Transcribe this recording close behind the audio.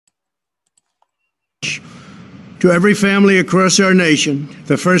To every family across our nation,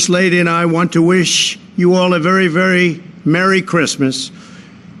 the First Lady and I want to wish you all a very, very Merry Christmas.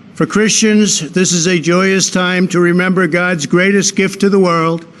 For Christians, this is a joyous time to remember God's greatest gift to the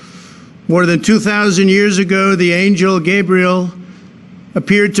world. More than 2,000 years ago, the angel Gabriel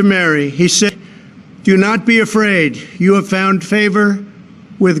appeared to Mary. He said, "Do not be afraid. You have found favor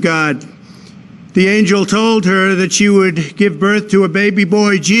with God." The angel told her that she would give birth to a baby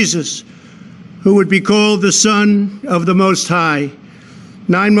boy, Jesus, who would be called the Son of the Most High.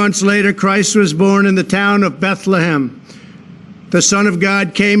 9 months later, Christ was born in the town of Bethlehem. The Son of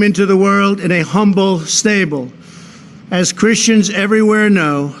God came into the world in a humble stable. As Christians everywhere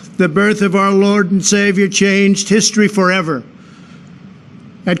know, the birth of our Lord and Savior changed history forever.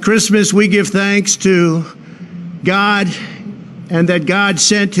 At Christmas, we give thanks to God and that God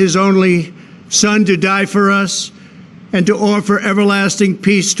sent his only Son to die for us and to offer everlasting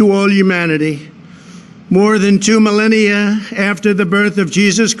peace to all humanity. More than 2 millennia after the birth of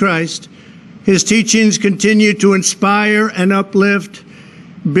Jesus Christ, his teachings continue to inspire and uplift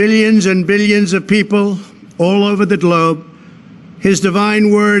billions and billions of people all over the globe. His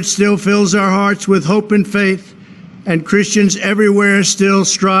divine word still fills our hearts with hope and faith, and Christians everywhere still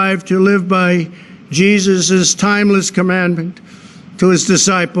strive to live by Jesus' timeless commandment to his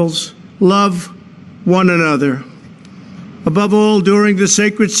disciples: love one another. Above all, during the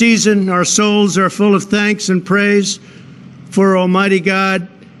sacred season, our souls are full of thanks and praise for Almighty God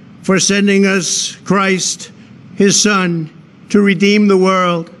for sending us Christ, his Son, to redeem the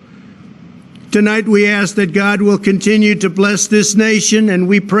world. Tonight we ask that God will continue to bless this nation, and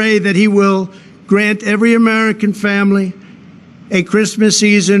we pray that he will grant every American family a Christmas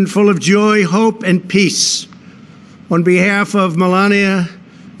season full of joy, hope, and peace. On behalf of Melania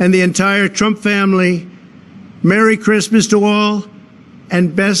and the entire Trump family, Merry Christmas to all,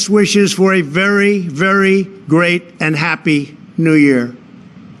 and best wishes for a very, very great and happy New Year.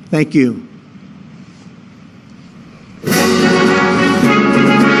 Thank you.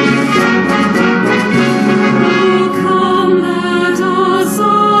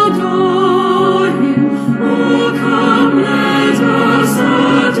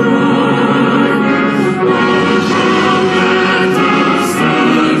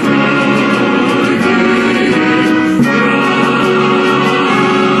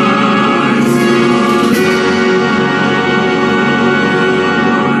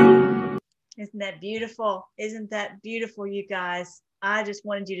 Beautiful. Isn't that beautiful, you guys? I just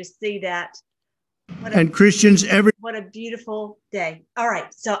wanted you to see that. What a beautiful day. All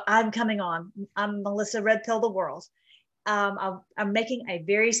right, so I'm coming on. I'm Melissa Red Pill the World. I'm making a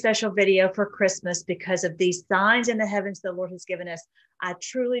very special video for Christmas because of these signs in the heavens the Lord has given us. I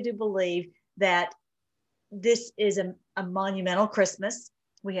truly do believe that this is a monumental Christmas.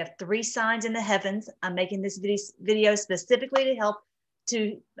 We have 3 signs in the heavens. I'm making this video specifically to help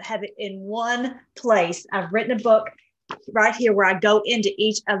to have it in one place. I've written a book right here where I go into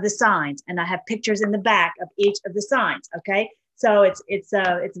each of the signs, and I have pictures in the back of each of the signs. Okay, so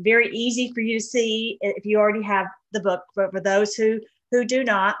it's very easy for you to see if you already have the book. But for those who do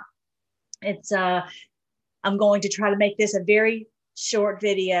not, it's I'm going to try to make this a very short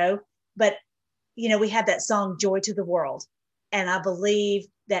video. But you know, we have that song "Joy to the World," and I believe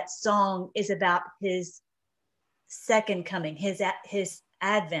that song is about his second coming, his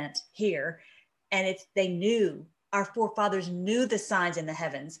advent here. And they knew, our forefathers knew the signs in the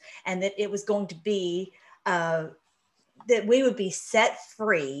heavens, and that it was going to be that we would be set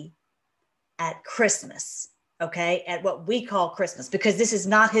free at Christmas. Okay, at what we call Christmas, because this is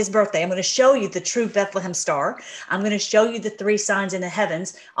not his birthday. I'm going to show you the true Bethlehem star. I'm going to show you the 3 signs in the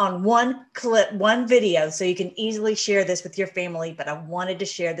heavens on one clip, one video, so you can easily share this with your family. But I wanted to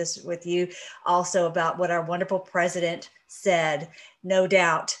share this with you also about what our wonderful president said. No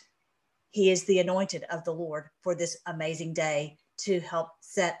doubt he is the anointed of the Lord for this amazing day to help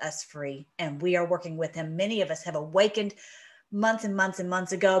set us free. And we are working with him. Many of us have awakened months and months and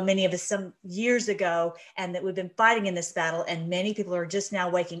months ago, many of us some years ago, and that we've been fighting in this battle, and many people are just now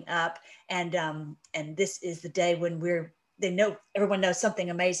waking up. And this is the day when everyone knows something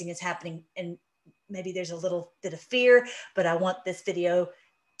amazing is happening, and maybe there's a little bit of fear, but I want this video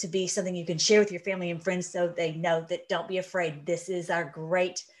to be something you can share with your family and friends so they know that don't be afraid. This is our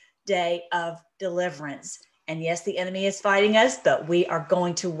great day of deliverance. And yes, the enemy is fighting us, but we are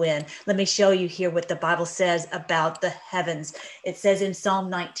going to win. Let me show you here what the Bible says about the heavens. It says in Psalm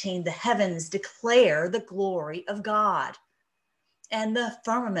 19, the heavens declare the glory of God, and the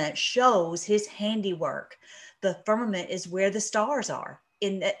firmament shows his handiwork. The firmament is where the stars are.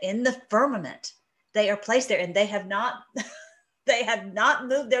 In the firmament, they are placed there, and they have not They have not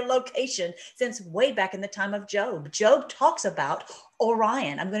moved their location since way back in the time of Job. Job talks about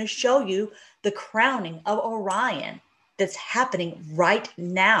Orion. I'm going to show you the crowning of Orion that's happening right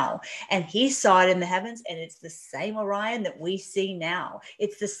now. And he saw it in the heavens, and it's the same Orion that we see now.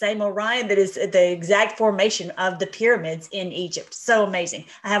 It's the same Orion that is the exact formation of the pyramids in Egypt. So amazing.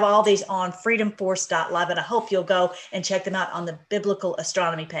 I have all these on freedomforce.live, and I hope you'll go and check them out on the biblical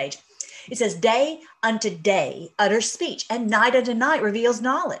astronomy page. It says, day unto day utters speech, and night unto night reveals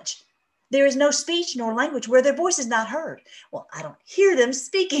knowledge. There is no speech nor language where their voice is not heard. Well, I don't hear them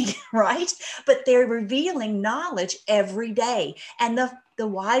speaking, right? But they're revealing knowledge every day. And the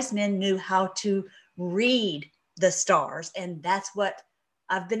wise men knew how to read the stars. And that's what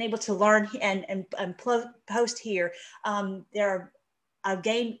I've been able to learn and post here. I've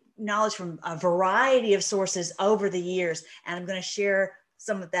gained knowledge from a variety of sources over the years, and I'm going to share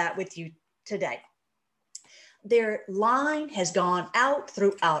some of that with you today. Their line has gone out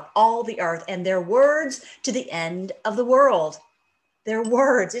throughout all the earth, and their words to the end of the world. Their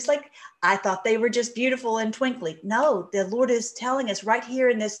words. It's like, I thought they were just beautiful and twinkly. No, the Lord is telling us right here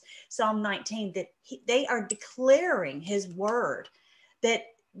in this Psalm 19 that they are declaring his word, that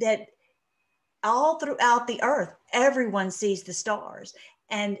all throughout the earth, everyone sees the stars.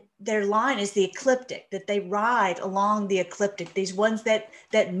 And their line is the ecliptic, that they ride along the ecliptic, these ones that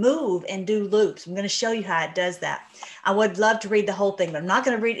move and do loops. I'm going to show you how it does that. I would love to read the whole thing, but I'm not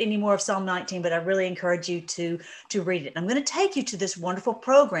going to read any more of Psalm 19, but I really encourage you to read it. I'm going to take you to this wonderful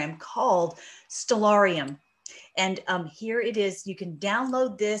program called Stellarium. And here it is. You can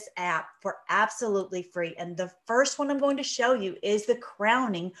download this app for absolutely free. And the first one I'm going to show you is the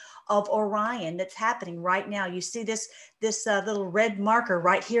crowning of Orion that's happening right now. You see this little red marker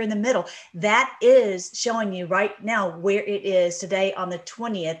right here in the middle. That is showing you right now where it is today on the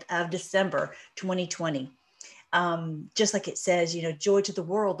 20th of December, 2020. Just like it says, joy to the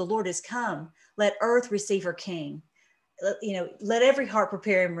world, the Lord has come. Let earth receive her king. Let every heart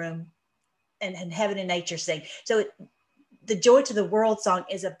prepare in room. And heaven and nature sing. So the Joy to the World song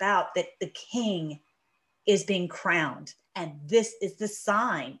is about that the king is being crowned. And this is the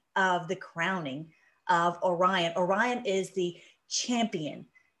sign of the crowning of Orion. Orion is the champion.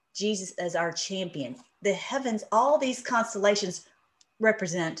 Jesus is our champion. The heavens, all these constellations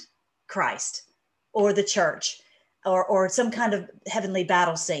represent Christ or the church or some kind of heavenly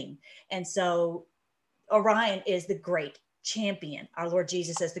battle scene. And so Orion is the great champion. Our Lord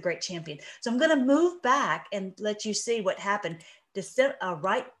Jesus as the great champion. So I'm going to move back and let you see what happened.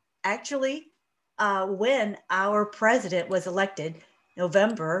 When our president was elected,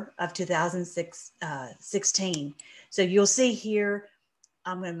 November of 2016. So you'll see here,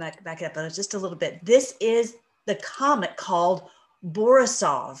 I'm going to back it up just a little bit. This is the comet called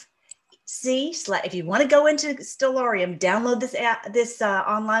Borisov. If you want to go into Stellarium, download this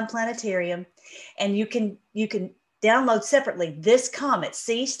online planetarium, and you can download separately this comet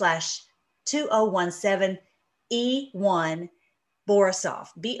C/2017E1 Borisov,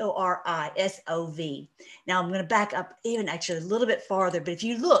 Borisov. Now I'm going to back up even actually a little bit farther, but if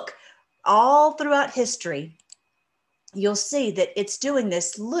you look all throughout history, you'll see that it's doing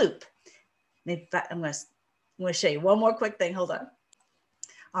this loop. I'm going to show you one more quick thing. Hold on.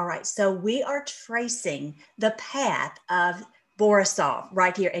 All right, so we are tracing the path of Borisov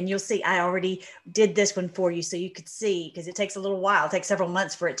right here. And you'll see, I already did this one for you so you could see, because it takes a little while. It takes several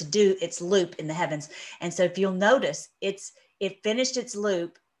months for it to do its loop in the heavens. And so if you'll notice, it finished its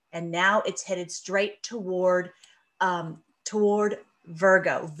loop, and now it's headed straight toward Virgo.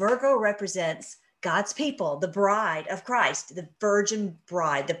 Virgo represents God's people, the bride of Christ, the virgin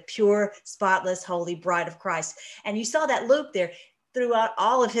bride, the pure, spotless, holy bride of Christ. And you saw that loop there. Throughout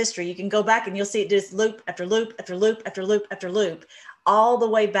all of history, you can go back and you'll see it just loop after loop after loop after loop after loop, all the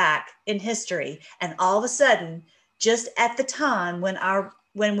way back in history. And all of a sudden, just at the time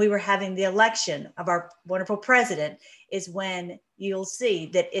when we were having the election of our wonderful president, is when you'll see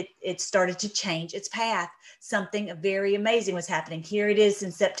that it started to change its path. Something very amazing was happening. Here it is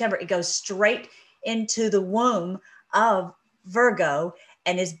in September. It goes straight into the womb of Virgo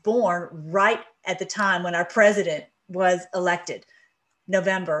and is born right at the time when our president was elected.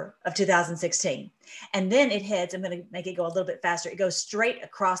 November of 2016. And then it heads, I'm going to make it go a little bit faster. It goes straight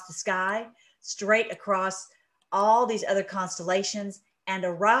across the sky, straight across all these other constellations, and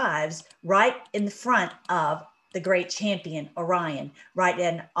arrives right in the front of the great champion Orion, right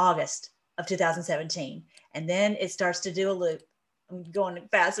in August of 2017. And then it starts to do a loop. I'm going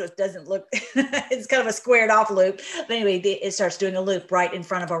fast, so it doesn't look, it's kind of a squared off loop. But anyway, it starts doing a loop right in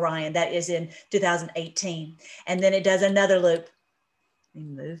front of Orion. That is in 2018. And then it does another loop.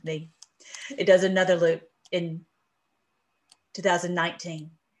 It does another loop in 2019.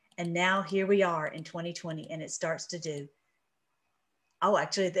 And now here we are in 2020, and it starts to do, oh,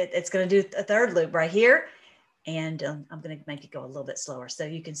 actually, it's going to do a third loop right here. And I'm going to make it go a little bit slower so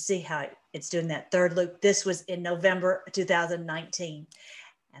you can see how it's doing that third loop. This was in November 2019.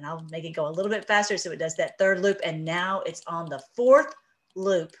 And I'll make it go a little bit faster so it does that third loop. And now it's on the fourth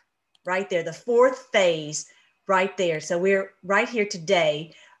loop right there, the fourth phase right there. So we're right here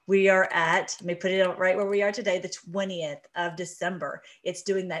today. We are at, let me put it right where we are today, the 20th of December. It's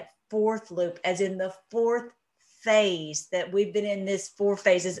doing that fourth loop, as in the fourth phase that we've been in this 4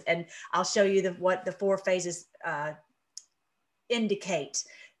 phases. And I'll show you what the 4 phases indicate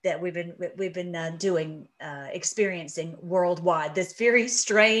that we've been doing, experiencing worldwide. This very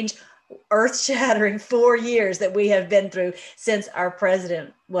strange, earth-shattering 4 years that we have been through since our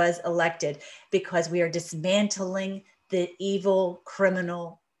president was elected, because we are dismantling the evil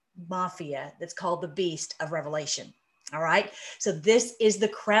criminal mafia that's called the Beast of Revelation. All right. So this is the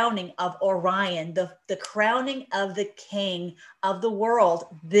crowning of Orion, the crowning of the king of the world.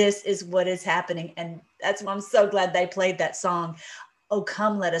 This is what is happening. And that's why I'm so glad they played that song. Oh,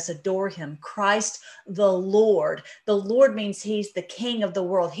 come, let us adore him. Christ the Lord. The Lord means he's the king of the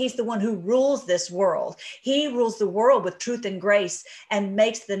world. He's the one who rules this world. He rules the world with truth and grace and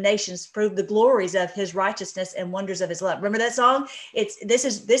makes the nations prove the glories of his righteousness and wonders of his love. Remember that song? This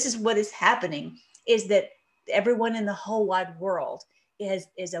is what is happening, is that everyone in the whole wide world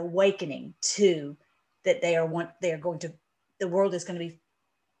is awakening to that the world is going to be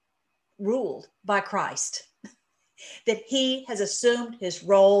ruled by Christ. That he has assumed his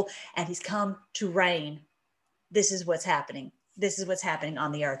role and he's come to reign. This is what's happening. This is what's happening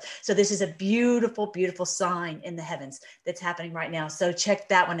on the earth. So this is a beautiful, beautiful sign in the heavens that's happening right now. So check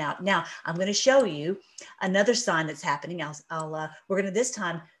that one out. Now I'm going to show you another sign that's happening. We're going to this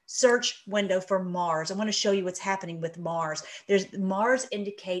time search window for Mars. I want to show you what's happening with Mars. Mars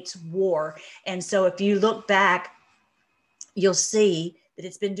indicates war. And so if you look back, you'll see that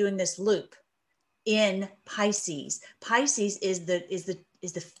it's been doing this loop in Pisces. Pisces is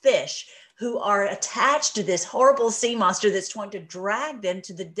the fish who are attached to this horrible sea monster that's trying to drag them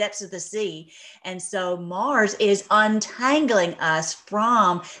to the depths of the sea. And so Mars is untangling us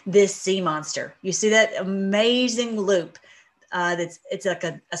from this sea monster. You see that amazing loop? It's like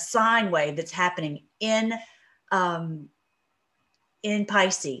a sine wave that's happening in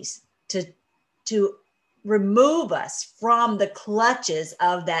Pisces to remove us from the clutches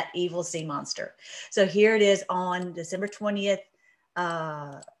of that evil sea monster. So here it is on December 20th,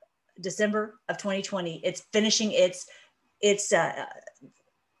 December of 2020. It's finishing its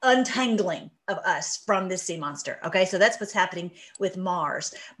untangling of us from this sea monster. Okay, so that's what's happening with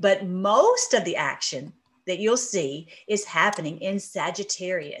Mars. But most of the action that you'll see is happening in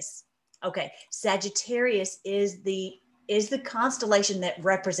Sagittarius. Okay, Sagittarius is the constellation that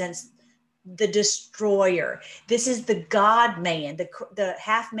represents the destroyer. This is the God man, the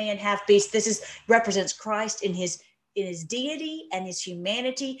half man, half beast. This represents Christ in his deity and his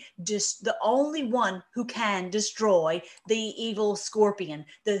humanity, just the only one who can destroy the evil scorpion,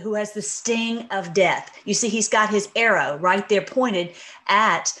 who has the sting of death. You see, he's got his arrow right there pointed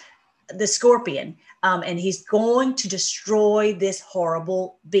at the scorpion. And he's going to destroy this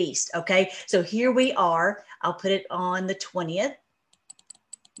horrible beast. Okay, so here we are. I'll put it on the 20th.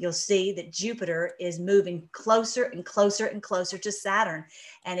 You'll see that Jupiter is moving closer and closer and closer to Saturn.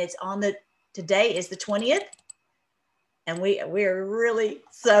 And it's today is the 20th. And we're really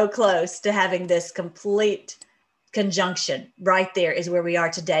so close to having this complete conjunction. Right there is where we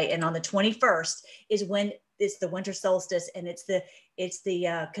are today. And on the 21st is when it's the winter solstice, and it's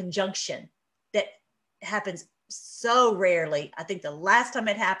the conjunction that happens so rarely. I think the last time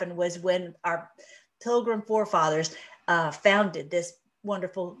it happened was when our Pilgrim forefathers founded this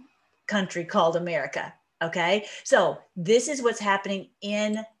wonderful country called America. Okay, so this is what's happening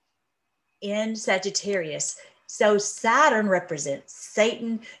in Sagittarius. So Saturn represents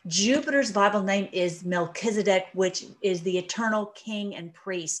Satan. Jupiter's Bible name is Melchizedek, which is the eternal king and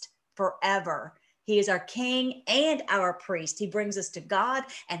priest forever. He is our king and our priest. He brings us to God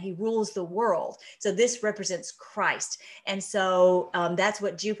and he rules the world. So this represents Christ. And so that's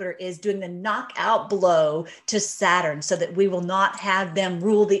what Jupiter is doing, the knockout blow to Saturn, so that we will not have them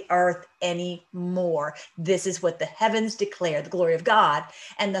rule the earth anymore. This is what the heavens declare, the glory of God.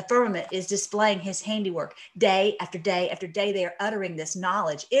 And the firmament is displaying his handiwork day after day after day. They are uttering this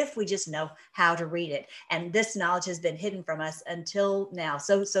knowledge if we just know how to read it. And this knowledge has been hidden from us until now.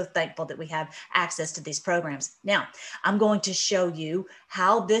 So thankful that we have access to these programs. Now, I'm going to show you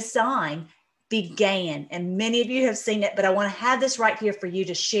how this sign began, and many of you have seen it, but I want to have this right here for you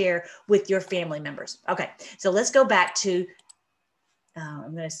to share with your family members. Okay, so let's go back to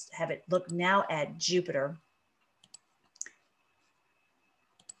I'm going to have it look now at Jupiter.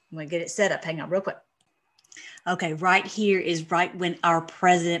 I'm going to get it set up. Hang on real quick. Okay, right here is right when our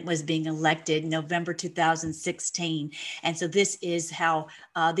president was being elected, November 2016. And so this is how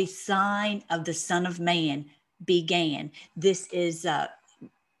the sign of the Son of Man began. This is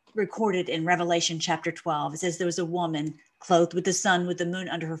recorded in Revelation chapter 12. It says there was a woman clothed with the sun, with the moon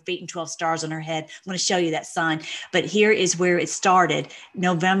under her feet and 12 stars on her head. I'm going to show you that sign. But here is where it started.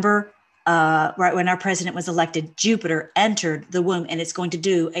 November, right when our president was elected, Jupiter entered the womb, and it's going to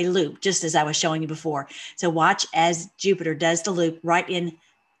do a loop, just as I was showing you before. So watch as Jupiter does the loop right in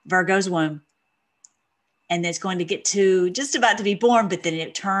Virgo's womb. And it's going to get to just about to be born, but then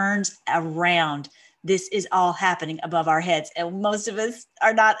it turns around. This is all happening above our heads, and most of us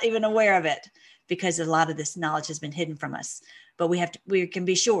are not even aware of it because a lot of this knowledge has been hidden from us. But we can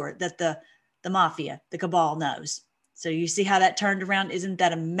be sure that the mafia, the cabal knows. So you see how that turned around? Isn't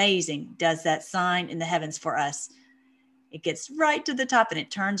that amazing? Does that sign in the heavens for us? It gets right to the top and it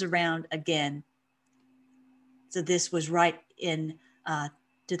turns around again. So this was right in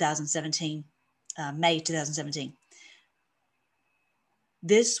 2017, May 2017.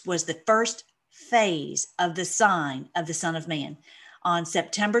 This was the first phase of the sign of the Son of Man. On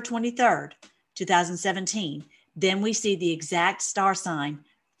September 23rd, 2017, then we see the exact star sign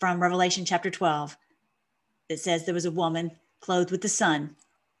from Revelation chapter 12. It says there was a woman clothed with the sun.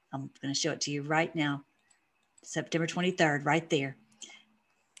 I'm going to show it to you right now. September 23rd, right there.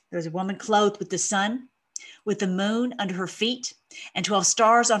 There was a woman clothed with the sun, with the moon under her feet, and 12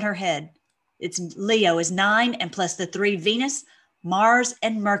 stars on her head. It's Leo is 9, and plus the 3 Venus, Mars,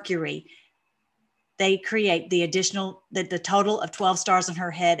 and Mercury. They create the additional, the total of 12 stars on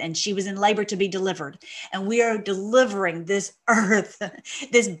her head, and she was in labor to be delivered. And we are delivering this earth,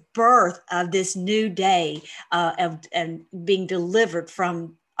 this birth of this new day, and being delivered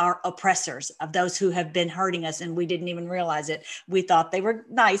from our oppressors, of those who have been hurting us, and we didn't even realize it. We thought they were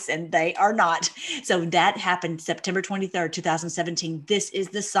nice, and they are not. So that happened September 23rd, 2017. This is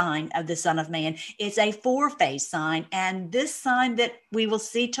the sign of the Son of Man. It's a 4-phase sign, and this sign that we will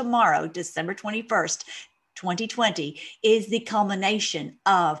see tomorrow, December 21st, 2020, is the culmination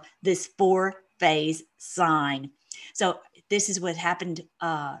of this 4-phase sign. So this is what happened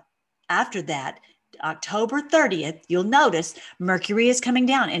after that. October 30th, you'll notice Mercury is coming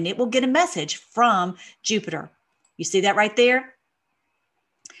down, and it will get a message from Jupiter. You see that right there?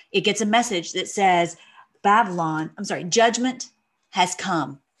 It gets a message that says judgment has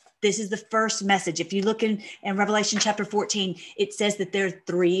come. This is the first message. If you look in Revelation chapter 14, it says that there are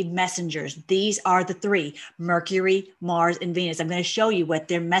 3 messengers. These are the 3, Mercury, Mars, and Venus. I'm going to show you what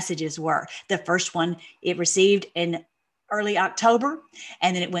their messages were. The first one it received in early October,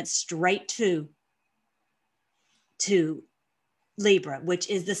 and then it went straight to Libra, which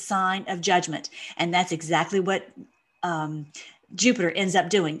is the sign of judgment. And that's exactly what Jupiter ends up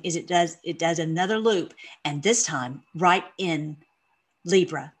doing, is it does another loop, and this time right in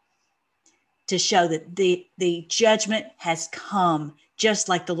Libra, to show that the judgment has come, just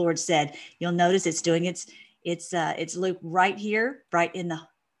like the Lord said. You'll notice it's doing its loop right here, right in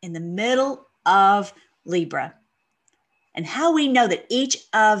the middle of Libra. And how we know that each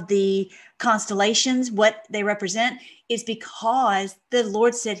of the constellations, what they represent, is because the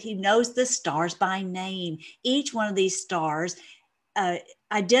Lord said he knows the stars by name. Each one of these stars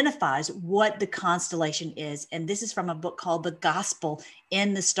identifies what the constellation is. And this is from a book called The Gospel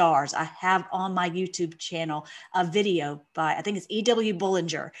in the Stars. I have on my YouTube channel a video by, I think it's E.W.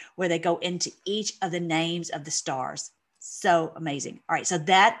 Bullinger, where they go into each of the names of the stars. So amazing. All right, so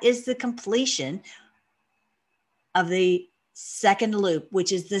that is the completion of the second loop,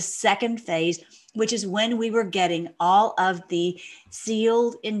 which is the second phase, which is when we were getting all of the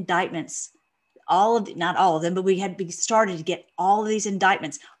sealed indictments, not all of them, but we started to get all of these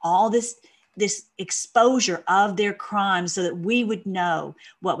indictments, all this exposure of their crimes, so that we would know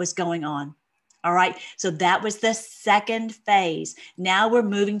what was going on. All right. So that was the second phase. Now we're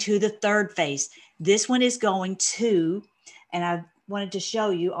moving to the third phase. This one is going to, and I wanted to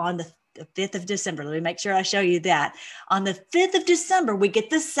show you on the 5th of December. Let me make sure I show you that. On the 5th of December, we get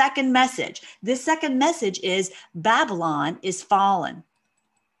the second message. This second message is Babylon is fallen.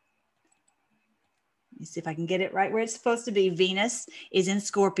 Let me see if I can get it right where it's supposed to be. Venus is in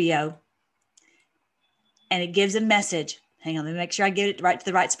Scorpio, and it gives a message. Hang on, let me make sure I get it right to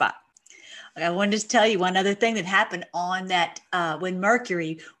the right spot. I wanted to tell you one other thing that happened on that when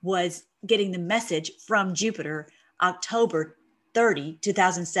Mercury was getting the message from Jupiter, October 30,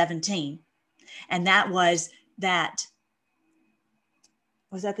 2017. And that was that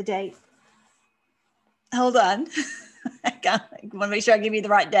the date? Hold on. I want to make sure I give you the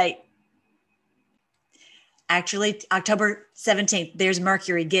right date. Actually, October 17th, there's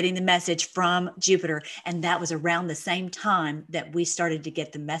Mercury getting the message from Jupiter. And that was around the same time that we started to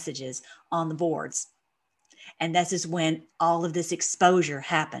get the messages on the boards. And this is when all of this exposure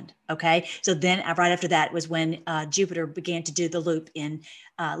happened. Okay. So then right after that was when Jupiter began to do the loop in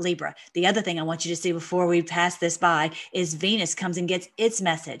Libra. The other thing I want you to see before we pass this by is Venus comes and gets its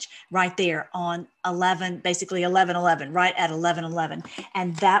message right there on 11:11, right at 11:11.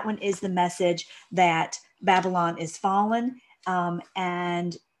 And that one is the message that Babylon is fallen.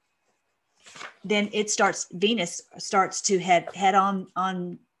 And then Venus starts to head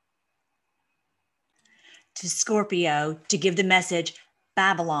on to Scorpio to give the message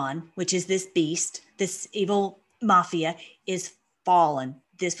Babylon, which is this beast, this evil mafia, is fallen.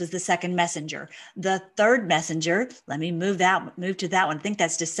 This was the second messenger. The third messenger, let me move to that one. I think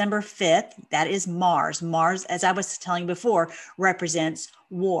that's December 5th. That is Mars. Mars, as I was telling you before, represents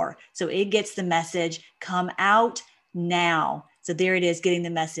war. So it gets the message, come out now. So there it is, getting the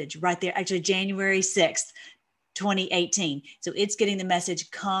message right there. Actually, January 6th. 2018. So it's getting the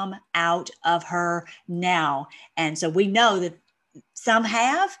message, come out of her now. And so we know that some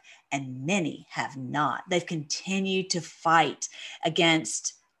have and many have not. They've continued to fight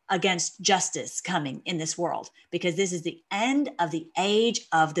against justice coming in this world, because this is the end of the age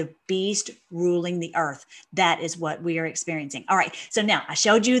of the beast ruling the earth. That is what we are experiencing. All right. So now I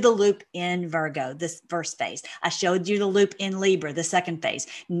showed you the loop in Virgo, this first phase. I showed you the loop in Libra, the second phase.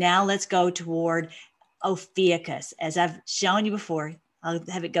 Now let's go toward Ophiuchus. As I've shown you before, I'll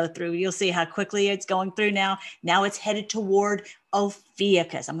have it go through. You'll see how quickly it's going through now. Now it's headed toward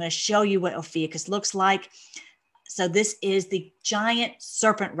Ophiuchus. I'm going to show you what Ophiuchus looks like. So this is the giant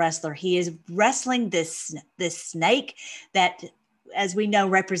serpent wrestler. He is wrestling this snake that, as we know,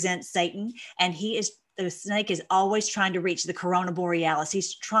 represents Satan. And the snake is always trying to reach the corona borealis.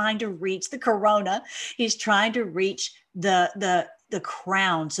 He's trying to reach the corona. He's trying to reach the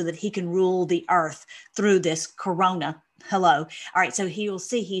crown so that he can rule the earth through this corona. Hello. All right. So he will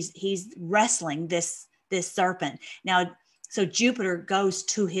see he's wrestling this serpent. Now, so Jupiter goes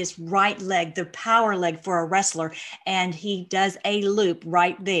to his right leg, the power leg for a wrestler, and he does a loop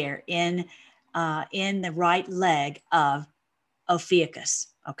right there in the right leg of Ophiuchus.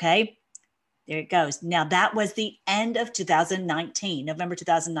 Okay. There it goes. Now that was the end of 2019, November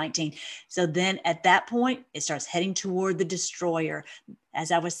 2019. So then at that point, it starts heading toward the destroyer.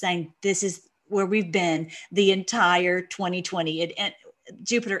 As I was saying, this is where we've been the entire 2020.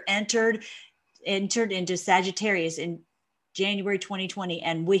 Jupiter entered into Sagittarius in January 2020,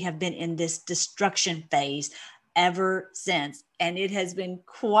 and we have been in this destruction phase ever since. And it has been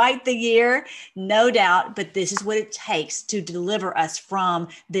quite the year, no doubt, but this is what it takes to deliver us from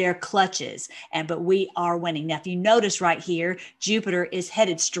their clutches. But we are winning. Now, if you notice right here, Jupiter is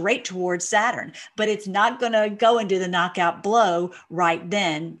headed straight towards Saturn, but it's not going to go into the knockout blow right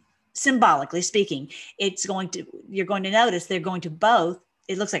then, symbolically speaking. You're going to notice they're going to both,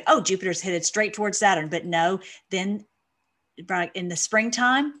 it looks like, oh, Jupiter's headed straight towards Saturn, but no, then right in the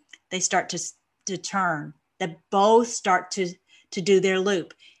springtime, they start to turn. That both start to do their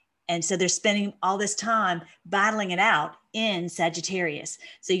loop. And so they're spending all this time battling it out in Sagittarius.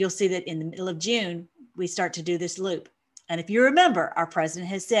 So you'll see that in the middle of June, we start to do this loop. And if you remember, our president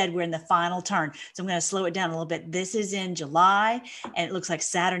has said we're in the final turn. So I'm going to slow it down a little bit. This is in July, and it looks like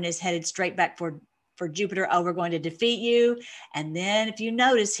Saturn is headed straight back for Jupiter. Oh, we're going to defeat you. And then if you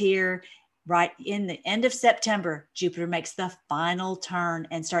notice here, right in the end of September, Jupiter makes the final turn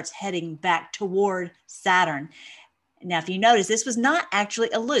and starts heading back toward Saturn. Now, if you notice, this was not actually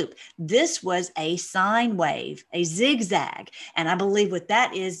a loop. This was a sine wave, a zigzag. And I believe what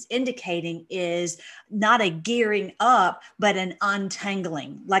that is indicating is not a gearing up, but an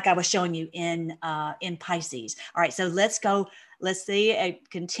untangling, like I was showing you in Pisces. All right, so let's see,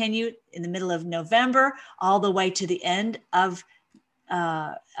 continue in the middle of November, all the way to the end of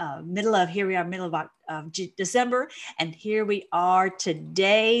middle of December, and here we are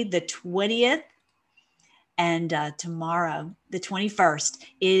today, the 20th, and tomorrow, the 21st,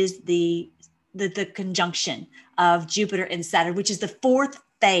 is the conjunction of Jupiter and Saturn, which is the fourth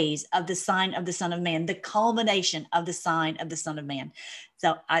phase of the sign of the Son of Man, the culmination of the sign of the Son of Man.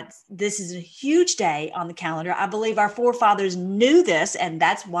 So this is a huge day on the calendar. I believe our forefathers knew this, and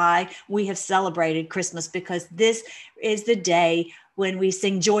that's why we have celebrated Christmas, because this is the day when we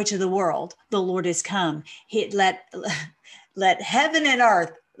sing joy to the world. The Lord is come. Let heaven and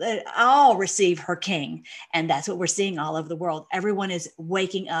earth all receive her King. And that's what we're seeing all over the world. Everyone is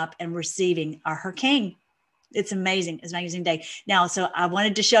waking up and receiving her King. It's amazing. It's an amazing day. Now, so I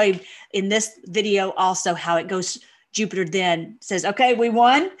wanted to show you in this video also how it goes Jupiter then says, okay, we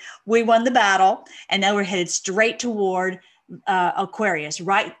won the battle. And now we're headed straight toward Aquarius,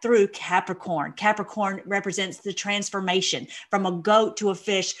 right through Capricorn. Capricorn represents the transformation from a goat to a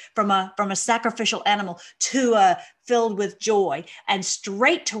fish, from a sacrificial animal to a filled with joy, and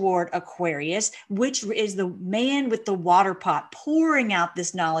straight toward Aquarius, which is the man with the water pot, pouring out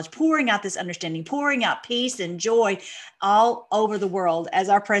this knowledge, pouring out this understanding, pouring out peace and joy all over the world. As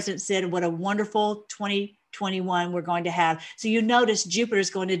our president said, what a wonderful 2021 we're going to have. So you notice Jupiter is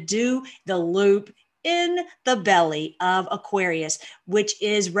going to do the loop in the belly of Aquarius, which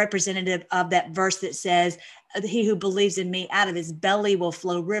is representative of that verse that says, he who believes in me, out of his belly will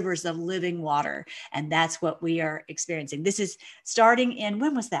flow rivers of living water. And that's what we are experiencing. This is starting in,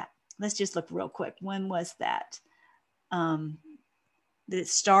 when was that? Let's just look real quick. When was that? That it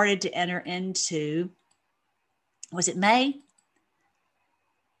started to enter into, was it May?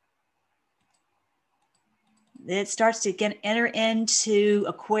 It starts to enter into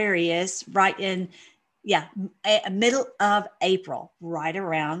Aquarius right in, middle of April, right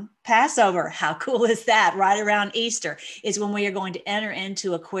around Passover. How cool is that? Right around Easter is when we are going to enter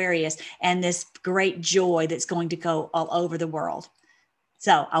into Aquarius and this great joy that's going to go all over the world.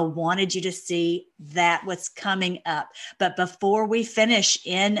 So I wanted you to see that what's coming up. But before we finish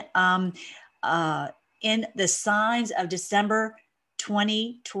in the signs of December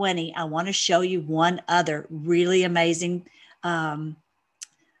 2020, I want to show you one other really amazing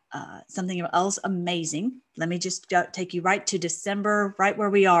something else amazing. Let me just take you right to December, right where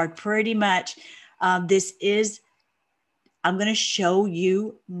we are pretty much. I'm going to show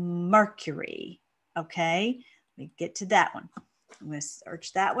you Mercury. Okay. Let me get to that one. I'm going to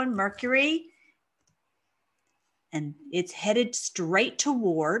search that one, Mercury. And it's headed straight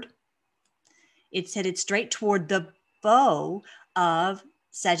toward the bow of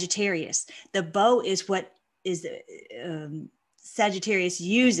Sagittarius. The bow is what is Sagittarius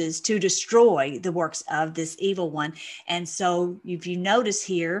uses to destroy the works of this evil one. And so if you notice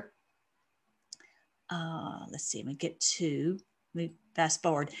here, let's see, let me fast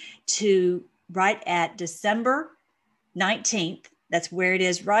forward to right at December 19th. That's where it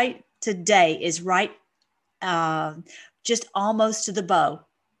is right today, is right just almost to the bow.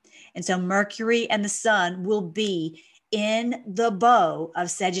 And so Mercury and the sun will be in the bow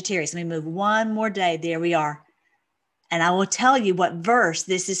of Sagittarius. Let me move one more day. There we are. And I will tell you what verse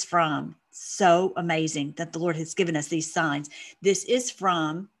this is from. So amazing that the Lord has given us these signs. This is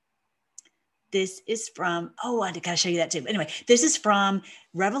from, oh, I got to show you that too. Anyway, this is from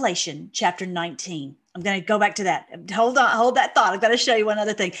Revelation chapter 19. I'm going to go back to that. Hold that thought. I've got to show you one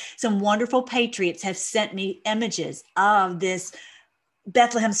other thing. Some wonderful patriots have sent me images of this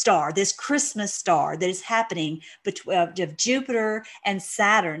Bethlehem star, this Christmas star that is happening between of Jupiter and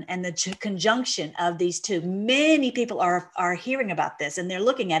Saturn, and the conjunction of these two. Many people are hearing about this and they're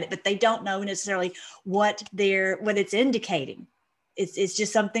looking at it, but they don't know necessarily what it's indicating. It's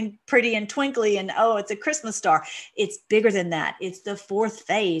just something pretty and twinkly and, oh, it's a Christmas star. It's bigger than that. It's the fourth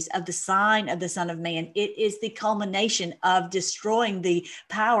phase of the sign of the Son of Man. It is the culmination of destroying the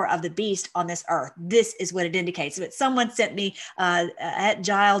power of the beast on this earth. This is what it indicates. But someone sent me, at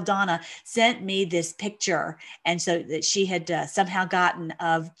Giles Donna, sent me this picture. And so that she had somehow gotten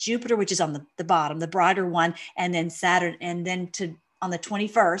of Jupiter, which is on the bottom, the brighter one, and then Saturn. And then on the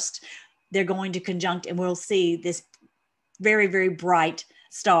 21st, they're going to conjunct, and we'll see this very, very bright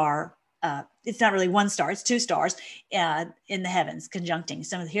star. It's not really one star, it's two stars in the heavens conjuncting.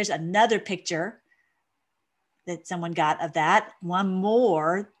 So here's another picture that someone got of that. One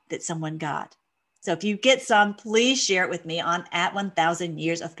more that someone got. So if you get some, please share it with me on at 1000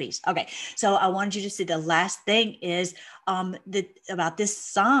 Years of Peace. Okay, so I wanted you to see the last thing is about this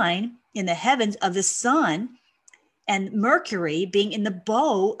sign in the heavens of the sun and Mercury being in the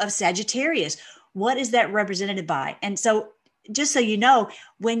bow of Sagittarius. What is that represented by? And so just so you know,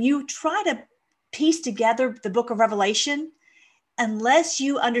 when you try to piece together the book of Revelation, unless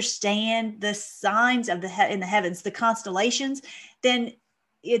you understand the signs of in the heavens, the constellations, then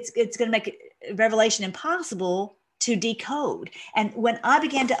it's going to make Revelation impossible to decode. And when I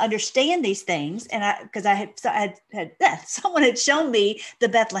began to understand these things, and because someone had shown me the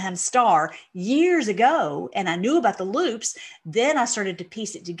Bethlehem star years ago, and I knew about the loops, then I started to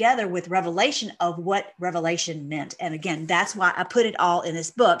piece it together with Revelation of what Revelation meant. And again, that's why I put it all in this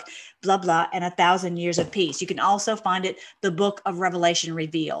book, blah, blah, and 1000 Years of Peace. You can also find it, the Book of Revelation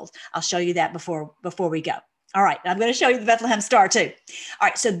Revealed. I'll show you that before we go. All right, I'm going to show you the Bethlehem star too. All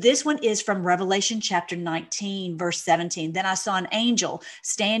right, so this one is from Revelation chapter 19, verse 17. Then I saw an angel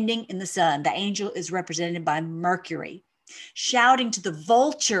standing in the sun. The angel is represented by Mercury. shouting to the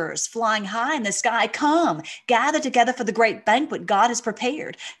vultures flying high in the sky, come, gather together for the great banquet God has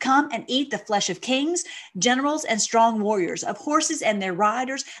prepared. Come and eat the flesh of kings, generals, and strong warriors, of horses and their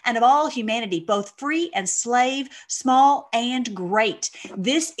riders, and of all humanity, both free and slave, small and great.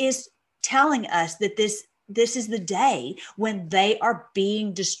 This is telling us that this is the day when they are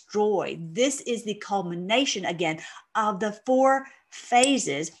being destroyed. This is the culmination, again, of the 4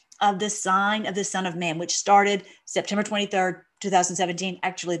 phases of the sign of the Son of Man, which started September 23rd, 2017,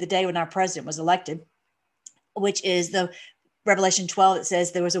 actually the day when our president was elected, which is the Revelation 12. It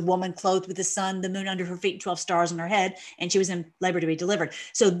says there was a woman clothed with the sun, the moon under her feet, 12 stars on her head, and she was in labor to be delivered.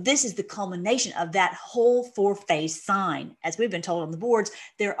 So this is the culmination of that whole 4-phase sign. As we've been told on the boards,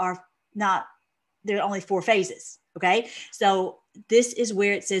 there are only 4 phases. Okay. So this is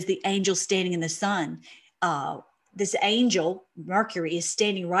where it says the angel standing in the sun. This angel, Mercury, is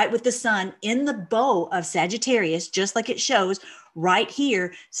standing right with the sun in the bow of Sagittarius, just like it shows right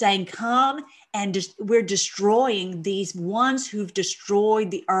here, saying, come and we're destroying these ones who've destroyed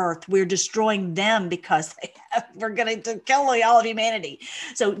the earth. We're destroying them because we're going to kill all of humanity.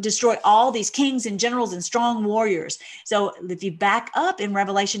 So destroy all these kings and generals and strong warriors. So if you back up in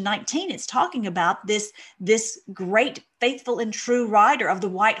Revelation 19, it's talking about this great, faithful and true rider of the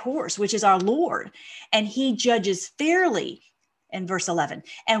white horse, which is our Lord. And he judges fairly in verse 11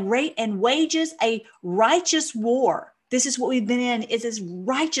 and wages a righteous war. This is what we've been in, is this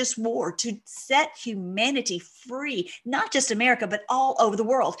righteous war to set humanity free, not just America, but all over the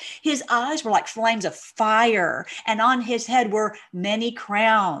world. His eyes were like flames of fire, and on his head were many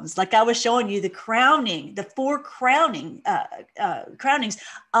crowns. Like I was showing you the 4 crownings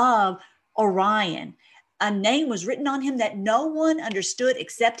of Orion. A name was written on him that no one understood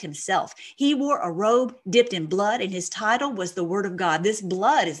except himself. He wore a robe dipped in blood, and his title was the Word of God. This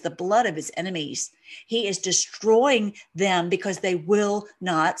blood is the blood of his enemies. He is destroying them because they will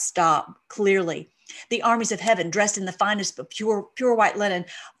not stop. Clearly, the armies of heaven, dressed in the finest of pure white linen,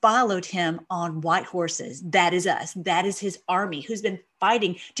 followed him on white horses. That is us. That is his army, who's been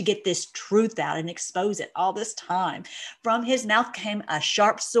fighting to get this truth out and expose it all this time. From his mouth came a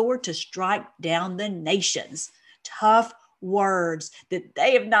sharp sword to strike down the nations. Tough words that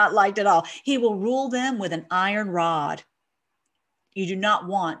they have not liked at all. He will rule them with an iron rod. You do not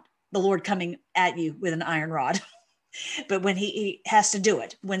want the Lord coming at you with an iron rod. But when he has to do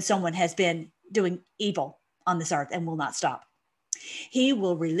it, when someone has been doing evil on this earth and will not stop. He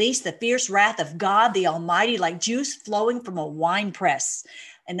will release the fierce wrath of God the Almighty like juice flowing from a wine press.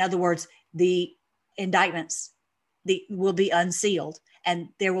 In other words, the indictments will be unsealed, and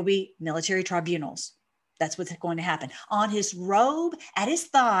there will be military tribunals. That's what's going to happen. On his robe at his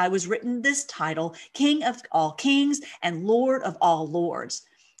thigh was written this title, King of all kings and Lord of all lords.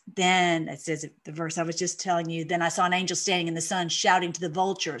 Then it says the verse I was just telling you, then I saw an angel standing in the sun shouting to the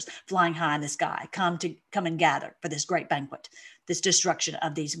vultures flying high in the sky, come and gather for this great banquet, this destruction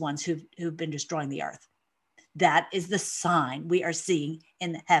of these ones who've been destroying the earth. That is the sign we are seeing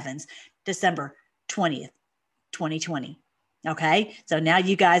in the heavens, December 20th, 2020. Okay. So now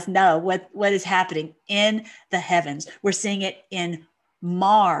you guys know what is happening in the heavens. We're seeing it in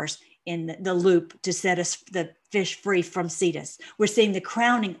Mars, in the loop to set us the fish free from Cetus. We're seeing the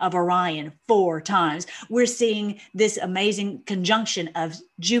crowning of Orion 4 times. We're seeing this amazing conjunction of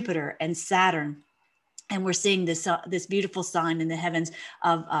Jupiter and Saturn. And we're seeing this beautiful sign in the heavens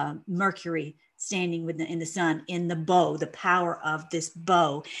of Mercury standing in the sun, in the bow, the power of this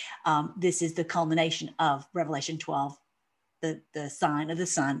bow. This is the culmination of Revelation 12, the sign of the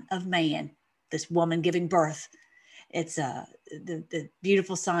Son of Man, this woman giving birth. It's the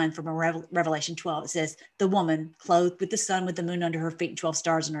beautiful sign from Revelation 12. It says, the woman clothed with the sun, with the moon under her feet, and 12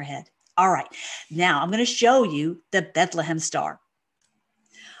 stars on her head. All right. Now I'm going to show you the Bethlehem star.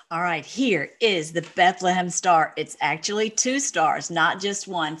 All right. Here is the Bethlehem star. It's actually 2 stars, not just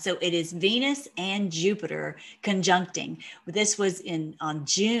one. So it is Venus and Jupiter conjuncting. This was on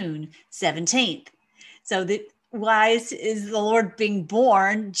June 17th. So why is the Lord being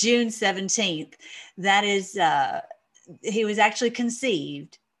born June 17th? That is, he was actually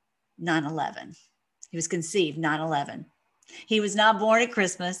conceived 9/11. He was conceived 9/11. He was not born at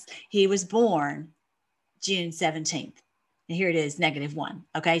Christmas. He was born June 17th. And here it is, -1.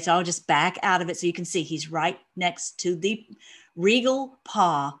 Okay, so I'll just back out of it so you can see he's right next to the regal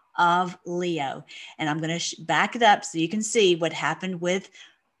paw of Leo. And I'm going to back it up so you can see what happened with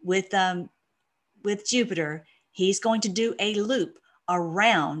Jupiter. He's going to do a loop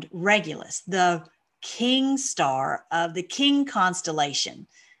around Regulus, the king star of the king constellation.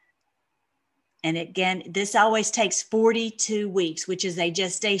 And again, this always takes 42 weeks, which is a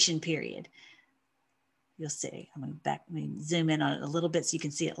gestation period. You'll see. I'm going to zoom in on it a little bit so you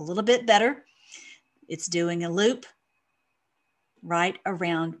can see it a little bit better. It's doing a loop right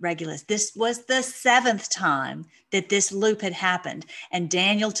around Regulus. This was the 7th time that this loop had happened. And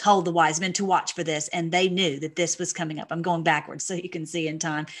Daniel told the wise men to watch for this, and they knew that this was coming up. I'm going backwards so you can see in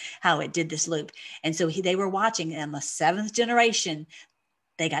time how it did this loop. And so they were watching, and the 7th generation,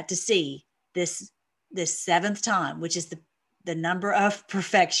 they got to see this 7th time, which is the number of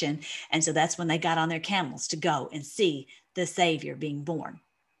perfection. And so that's when they got on their camels to go and see the Savior being born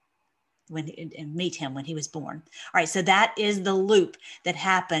and meet him when he was born. All right, so that is the loop that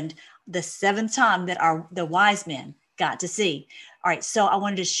happened the 7th time that the wise men got to see. All right, so I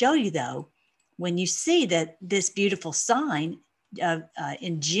wanted to show you, though, when you see that this beautiful sign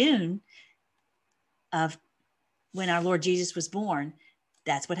in June of when our Lord Jesus was born,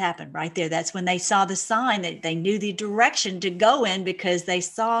 that's what happened right there. That's when they saw the sign, that they knew the direction to go in, because they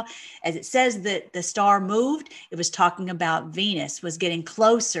saw, as it says, that the star moved. It was talking about Venus was getting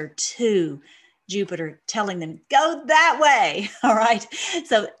closer to Jupiter, telling them, go that way. All right.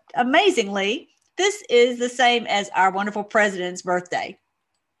 So amazingly, this is the same as our wonderful president's birthday.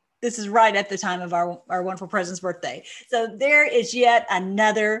 This is right at the time of our wonderful president's birthday. So there is yet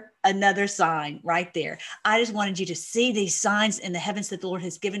another sign right there. I just wanted you to see these signs in the heavens that the Lord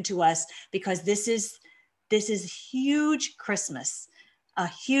has given to us, because this is huge Christmas, a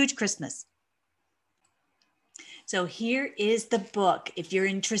huge Christmas. So here is the book, if you're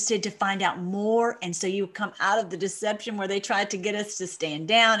interested to find out more. And so you come out of the deception where they tried to get us to stand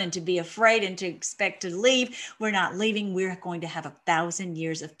down and to be afraid and to expect to leave. We're not leaving. We're going to have 1,000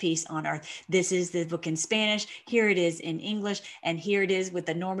 years of peace on earth. This is the book in Spanish. Here it is in English. And here it is with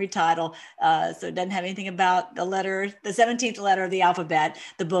the normie title. So it doesn't have anything about the 17th letter of the alphabet,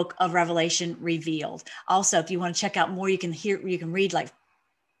 the book of Revelation revealed. Also, if you want to check out more, you can read like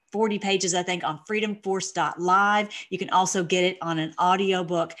 40 pages, I think, on freedomforce.live. You can also get it on an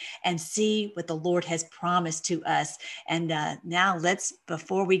audiobook and see what the Lord has promised to us. And now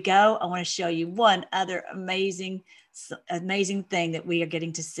before we go, I want to show you one other amazing thing that we are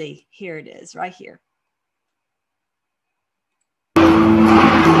getting to see. Here it is, right here.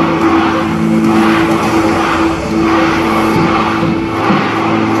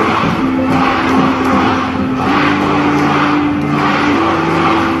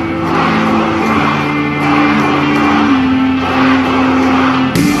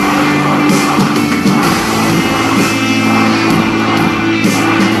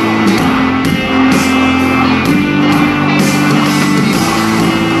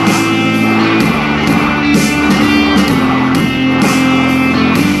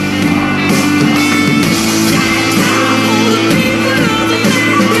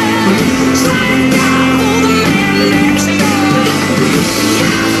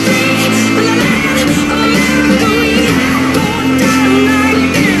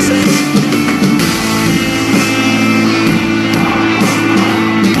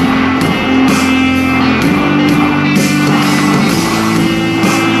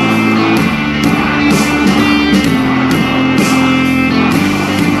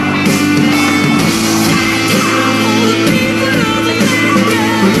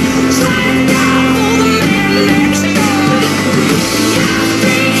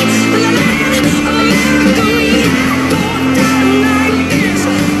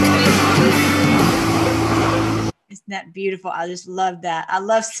 Beautiful. I just love that. I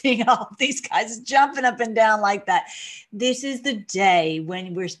love seeing all of these guys jumping up and down like that. This is the day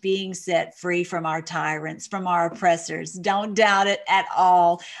when we're being set free from our tyrants, from our oppressors. Don't doubt it at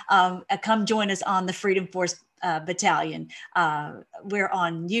all. Come join us on the Freedom Force Battalion. We're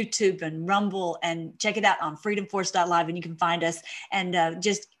on YouTube and Rumble, and check it out on freedomforce.live, and you can find us, and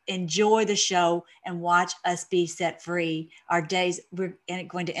just enjoy the show and watch us be set free. Our days, we're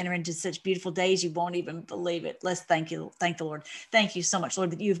going to enter into such beautiful days, you won't even believe it. Let's thank the Lord. Thank you so much,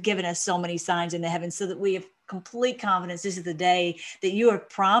 Lord, that you've given us so many signs in the heavens, so that we have complete confidence this is the day that you have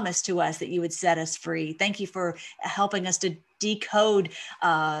promised to us that you would set us free. Thank you for helping us to decode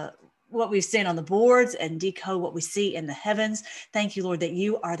what we've seen on the boards and decode what we see in the heavens. Thank you, Lord, that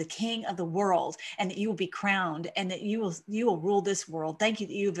you are the King of the world, and that you will be crowned, and that you will rule this world. Thank you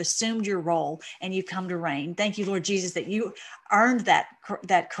that you've assumed your role and you've come to reign. Thank you, Lord Jesus, that you earned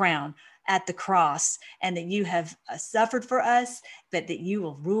that crown at the cross, and that you have suffered for us, but that you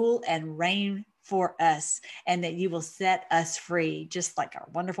will rule and reign for us, and that you will set us free, just like our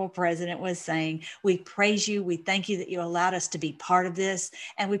wonderful president was saying. We praise you. We thank you that you allowed us to be part of this.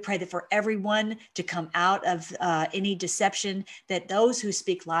 And we pray that for everyone to come out of any deception, that those who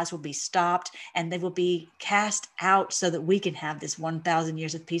speak lies will be stopped and they will be cast out so that we can have this 1,000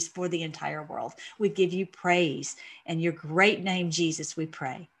 years of peace for the entire world. We give you praise. In your great name, Jesus, we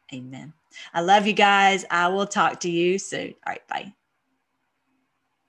pray. Amen. I love you guys. I will talk to you soon. All right, bye.